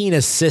 13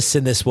 assists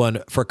in this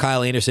one for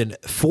Kyle Anderson.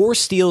 4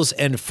 steals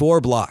and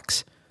 4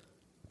 blocks,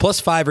 plus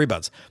 5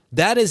 rebounds.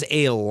 That is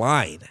a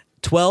line.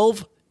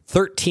 12,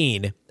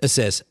 13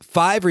 assists,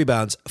 5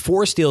 rebounds,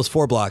 4 steals,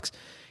 4 blocks.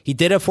 He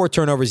did have 4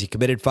 turnovers. He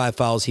committed 5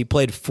 fouls. He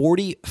played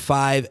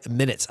 45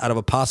 minutes out of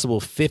a possible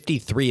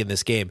 53 in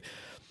this game.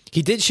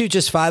 He did shoot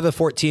just 5 of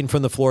 14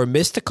 from the floor,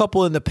 missed a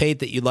couple in the paint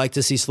that you'd like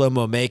to see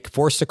slow-mo make,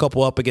 forced a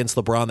couple up against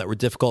LeBron that were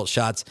difficult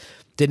shots,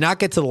 did not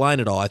get to the line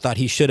at all. I thought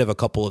he should have a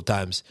couple of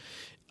times.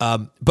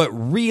 But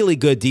really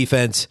good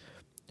defense,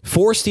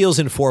 4 steals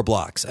and 4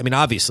 blocks. I mean,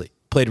 obviously,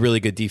 played really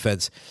good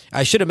defense.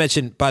 I should have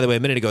mentioned, by the way, a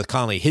minute ago with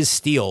Conley, his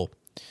steal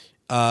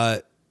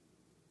that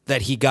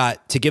he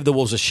got to give the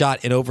Wolves a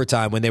shot in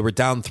overtime when they were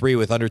down 3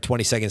 with under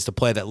 20 seconds to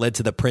play that led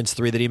to the Prince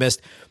 3 that he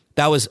missed.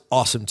 That was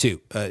awesome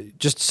too.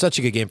 Just such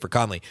a good game for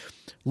Conley.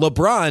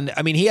 LeBron,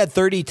 I mean, he had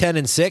 30, 10,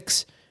 and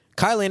 6.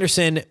 Kyle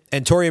Anderson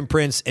and Taurean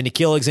Prince and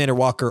Nickeil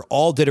Alexander-Walker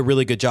all did a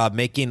really good job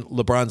making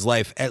LeBron's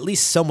life at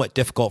least somewhat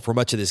difficult for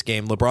much of this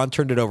game. LeBron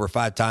turned it over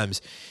 5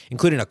 times,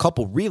 including a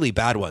couple really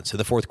bad ones in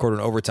the fourth quarter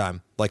and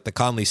overtime, like the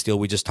Conley steal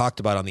we just talked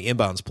about on the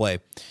inbounds play,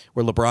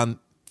 where LeBron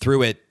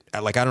threw it.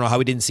 Like, I don't know how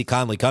he didn't see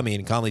Conley coming,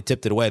 and Conley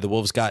tipped it away. The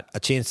Wolves got a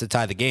chance to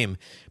tie the game,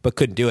 but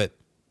couldn't do it.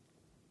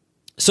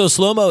 So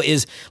slow-mo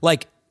is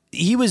like,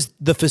 he was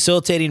the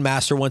facilitating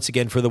master once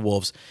again for the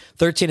Wolves.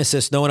 13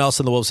 assists. No one else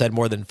on the Wolves had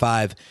more than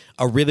 5.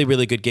 A really,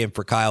 really good game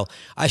for Kyle.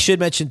 I should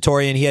mention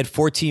Taurean. He had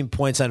 14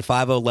 points on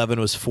 5 of 11,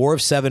 was 4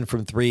 of 7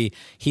 from 3.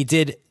 He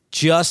did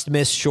just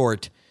miss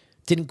short.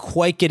 Didn't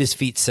quite get his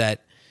feet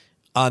set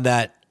on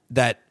that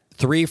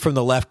 3 from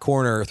the left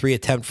corner, 3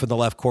 attempt from the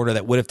left corner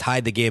that would have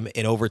tied the game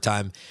in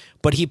overtime.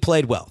 But he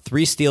played well.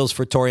 3 steals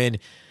for Taurean.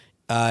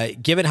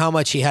 Given how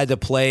much he had to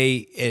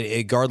play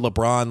and guard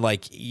LeBron,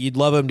 like, you'd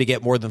love him to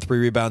get more than 3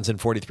 rebounds in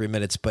 43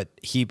 minutes, but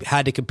he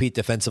had to compete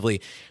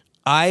defensively.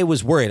 I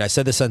was worried. I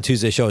said this on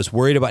Tuesday's show. I was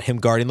worried about him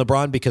guarding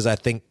LeBron because I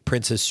think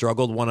Prince has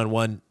struggled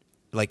one-on-one,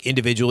 like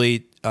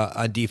individually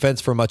on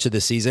defense for much of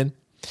the season.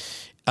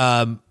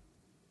 But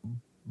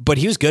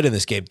he was good in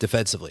this game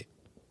defensively.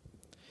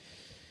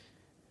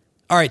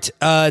 All right,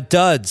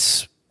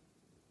 duds.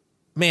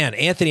 Man,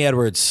 Anthony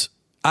Edwards.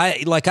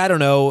 I don't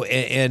know,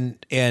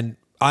 and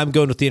I'm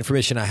going with the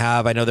information I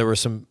have. I know there were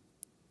some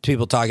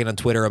people talking on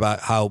Twitter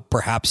about how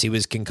perhaps he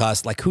was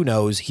concussed. Like, who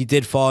knows? He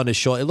did fall on his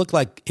shoulder. It looked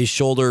like his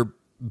shoulder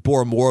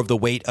bore more of the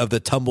weight of the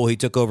tumble he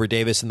took over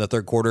Davis in the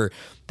third quarter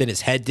than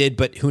his head did,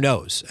 but who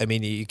knows? I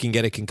mean, you can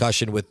get a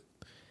concussion with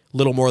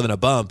little more than a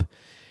bump.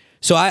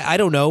 So I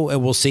don't know,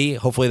 and we'll see.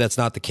 Hopefully that's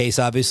not the case,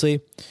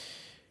 obviously.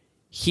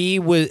 He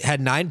had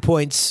 9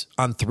 points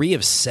on 3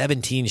 of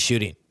 17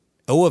 shooting,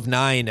 0 of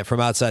 9 from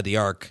outside the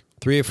arc.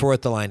 3 of 4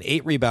 at the line,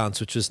 8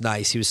 rebounds, which was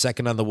nice. He was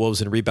second on the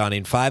Wolves in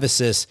rebounding, 5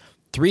 assists,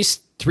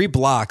 3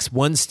 blocks,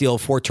 1 steal,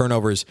 4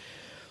 turnovers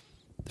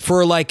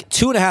for like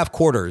 2.5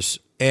 quarters.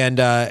 And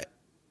I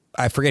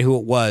forget who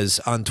it was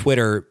on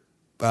Twitter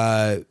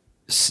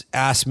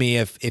asked me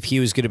if he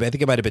was going to be, I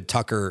think it might have been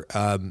Tucker.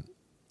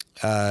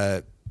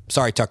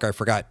 Sorry, Tucker, I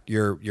forgot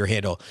your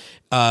handle.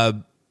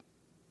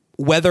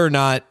 Whether or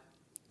not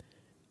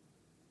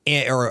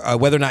or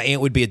whether or not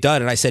Ant would be a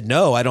dud. And I said,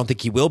 no, I don't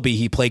think he will be.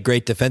 He played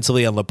great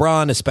defensively on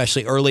LeBron,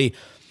 especially early.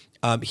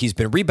 He's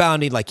been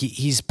rebounding. Like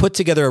he's put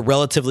together a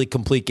relatively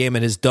complete game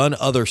and has done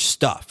other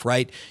stuff,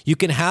 right? You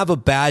can have a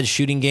bad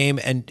shooting game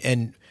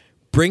and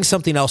bring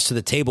something else to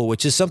the table,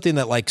 which is something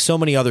that like so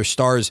many other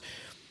stars,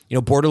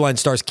 borderline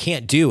stars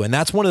can't do. And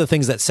that's one of the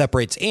things that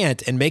separates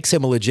Ant and makes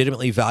him a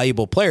legitimately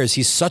valuable player is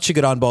he's such a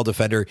good on-ball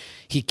defender.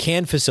 He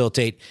can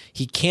facilitate.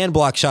 He can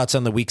block shots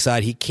on the weak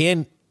side. He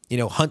can,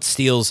 hunt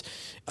steals,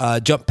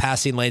 jump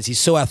passing lanes. He's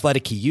so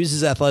athletic. He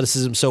uses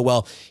athleticism so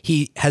well.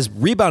 He has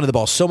rebounded the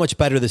ball so much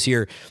better this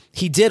year.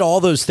 He did all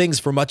those things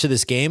for much of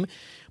this game.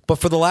 But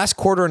for the last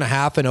quarter and a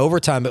half and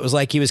overtime, it was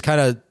like he was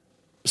kind of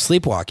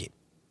sleepwalking,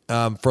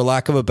 for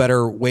lack of a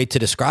better way to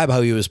describe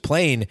how he was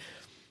playing.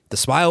 The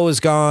smile was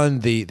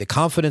gone. The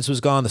confidence was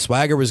gone. The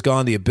swagger was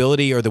gone. The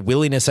ability or the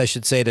willingness, I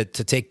should say, to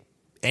take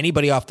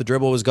anybody off the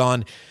dribble was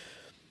gone.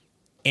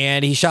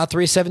 And he shot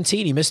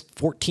 3-17. He missed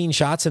 14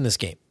 shots in this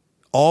game.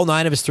 All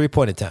 9 of his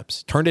three-point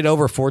attempts. Turned it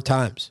over 4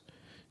 times.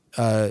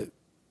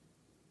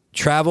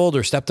 Traveled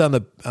or stepped on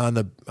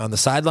the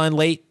sideline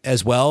late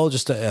as well.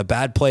 Just a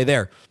bad play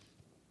there.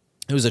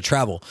 It was a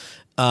travel.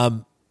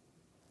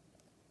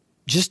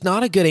 Just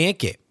not a good Ant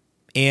game.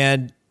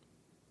 And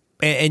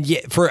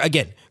yet, for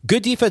again,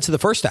 good defense in the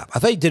first half. I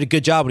thought he did a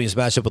good job when he was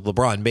matched up with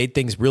LeBron. Made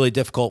things really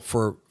difficult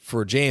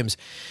for James.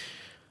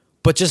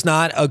 But just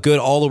not a good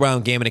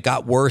all-around game. And it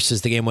got worse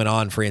as the game went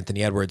on for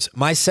Anthony Edwards.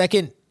 My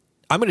second,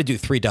 I'm going to do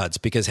 3 duds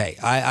because, hey,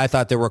 I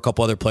thought there were a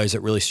couple other players that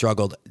really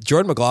struggled.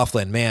 Jordan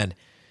McLaughlin, man,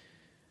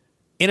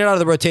 in and out of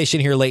the rotation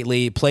here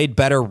lately, played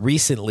better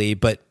recently,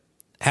 but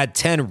had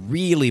 10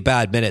 really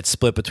bad minutes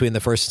split between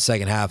the first and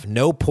second half.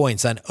 No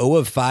points on 0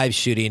 of 5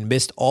 shooting.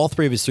 Missed all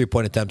 3 of his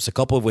three-point attempts, a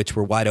couple of which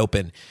were wide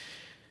open.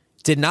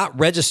 Did not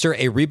register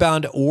a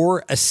rebound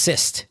or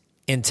assist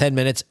in 10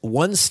 minutes.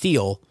 1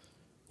 steal,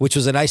 which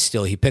was a nice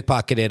steal. He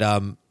pickpocketed, I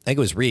think it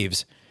was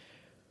Reeves.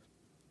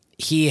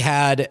 He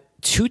had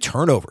 2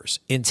 turnovers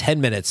in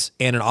 10 minutes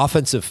and an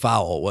offensive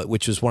foul,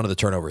 which was one of the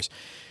turnovers.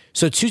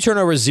 So 2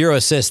 turnovers, 0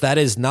 assists. That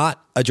is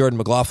not a Jordan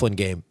McLaughlin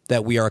game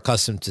that we are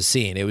accustomed to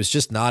seeing. It was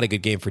just not a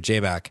good game for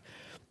J-Mac.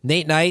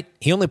 Nate Knight,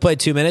 he only played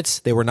 2 minutes.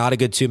 They were not a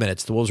good 2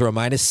 minutes. The Wolves were a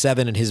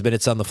 -7 in his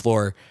minutes on the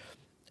floor.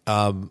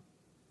 And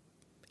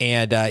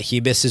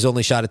he missed his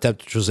only shot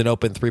attempt, which was an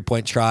open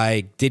 3-point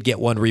try. Did get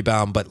 1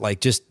 rebound, but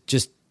like just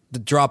the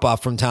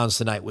drop-off from Towns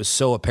tonight was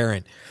so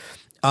apparent.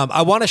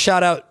 I want to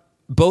shout out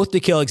both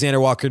Nickeil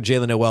Alexander-Walker and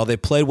Jalen Noel. They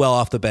played well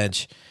off the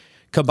bench,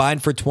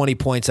 combined for 20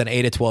 points on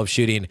 8 of 12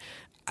 shooting.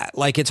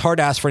 Like, it's hard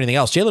to ask for anything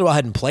else. Jalen Noel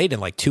hadn't played in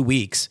like 2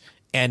 weeks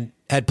and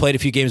had played a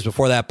few games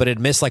before that, but had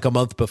missed like a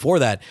month before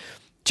that.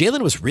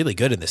 Jalen was really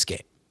good in this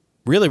game.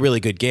 Really, really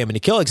good game. And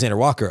Nickeil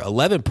Alexander-Walker,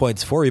 11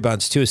 points, 4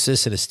 rebounds, 2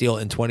 assists, and a steal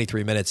in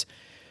 23 minutes.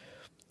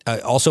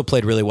 Also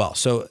played really well.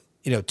 So,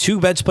 2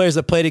 bench players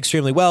that played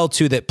extremely well,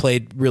 2 that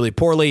played really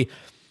poorly.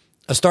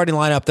 A starting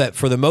lineup that,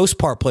 for the most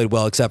part, played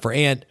well, except for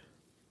Ant.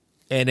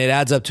 And it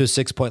adds up to a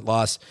 6-point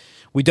loss.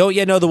 We don't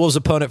yet know the Wolves'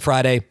 opponent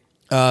Friday.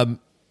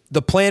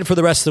 The plan for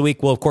the rest of the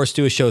week, we'll, of course,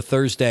 do a show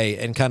Thursday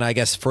and kind of, I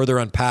guess, further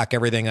unpack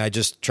everything I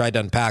just tried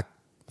to unpack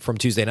from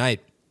Tuesday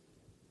night.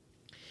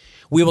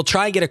 We will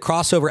try and get a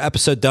crossover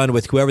episode done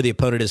with whoever the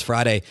opponent is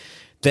Friday.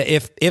 That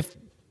if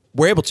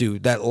we're able to,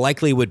 that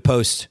likely would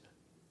post,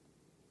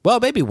 well,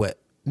 maybe what?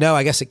 No,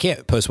 I guess it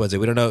can't post Wednesday.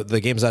 We don't know. The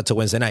game's not till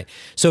Wednesday night.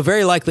 So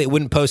very likely it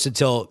wouldn't post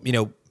until,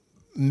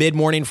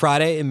 mid-morning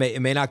Friday. It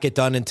may not get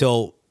done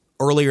until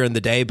earlier in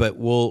the day, but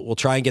we'll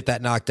try and get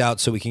that knocked out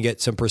so we can get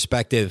some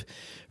perspective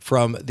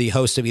from the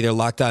host of either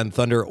Locked On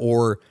Thunder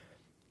or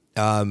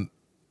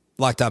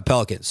Locked On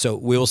Pelicans. So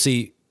we will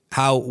see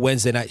how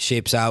Wednesday night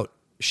shapes up,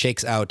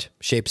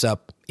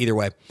 either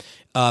way.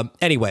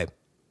 Anyway,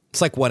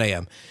 it's like 1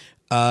 a.m.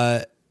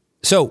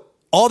 So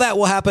all that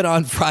will happen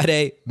on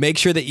Friday. Make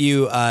sure that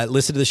you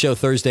listen to the show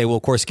Thursday. We'll,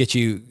 of course, get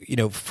you,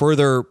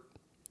 further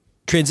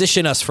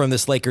transition us from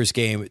this Lakers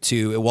game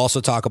to, we'll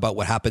also talk about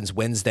what happens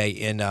Wednesday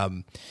in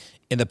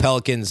the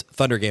Pelicans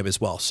Thunder game as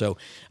well. So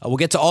we'll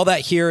get to all that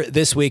here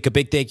this week. A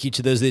big thank you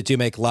to those that do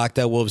make Locked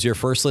On Wolves your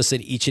first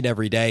listen each and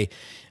every day.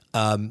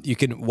 You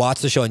can watch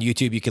the show on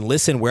YouTube. You can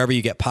listen wherever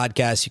you get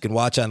podcasts. You can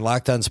watch on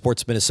Locked On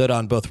Sports Minnesota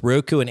on both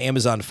Roku and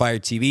Amazon Fire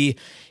TV. You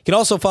can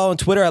also follow on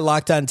Twitter at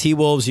Locked On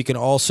T-Wolves. You can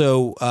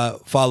also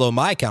follow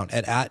my account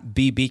at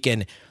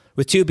 @BBeacon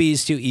with 2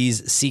 B's, 2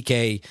 E's,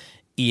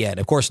 CKEN.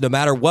 Of course, no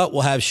matter what,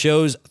 we'll have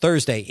shows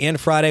Thursday and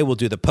Friday. We'll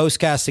do the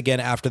postcast again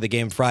after the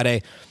game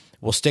Friday.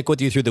 We'll stick with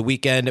you through the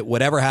weekend,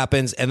 whatever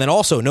happens. And then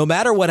also, no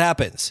matter what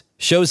happens,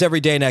 shows every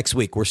day next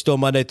week. We're still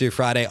Monday through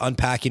Friday,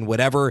 unpacking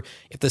whatever.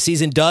 If the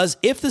season does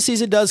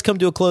come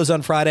to a close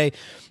on Friday,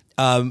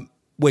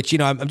 which,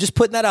 I'm just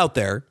putting that out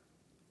there.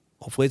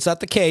 Hopefully it's not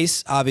the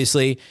case,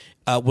 obviously.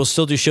 We'll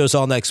still do shows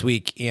all next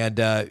week and,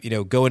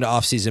 go into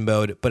off-season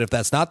mode. But if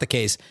that's not the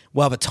case,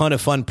 we'll have a ton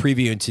of fun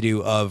previewing to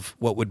do of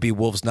what would be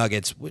Wolves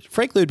Nuggets, which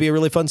frankly would be a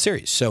really fun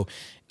series. So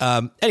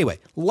anyway,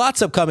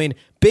 lots upcoming.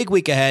 Big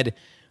week ahead.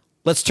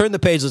 Let's turn the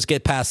page. Let's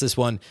get past this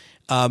one.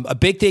 A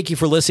big thank you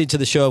for listening to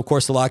the show. Of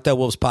course, the Locked On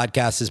Wolves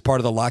podcast is part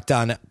of the Locked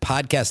On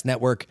Podcast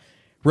Network.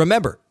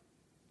 Remember,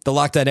 the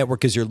Locked On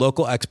Network is your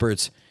local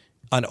experts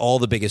on all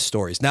the biggest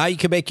stories. Now you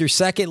can make your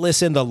second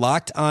listen the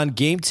Locked On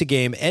Game to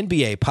Game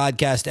NBA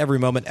podcast. Every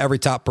moment, every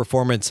top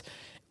performance,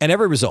 and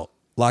every result.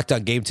 Locked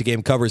On Game to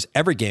Game covers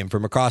every game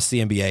from across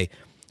the NBA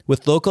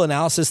with local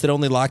analysis that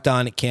only Locked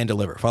On can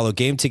deliver. Follow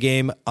Game to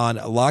Game on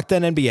Locked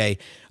On NBA,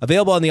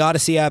 available on the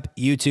Odyssey app,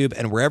 YouTube,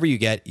 and wherever you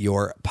get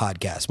your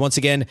podcasts. Once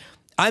again,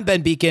 I'm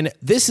Ben Beacon.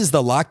 This is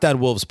the Locked On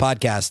Wolves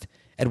podcast,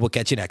 and we'll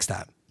catch you next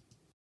time.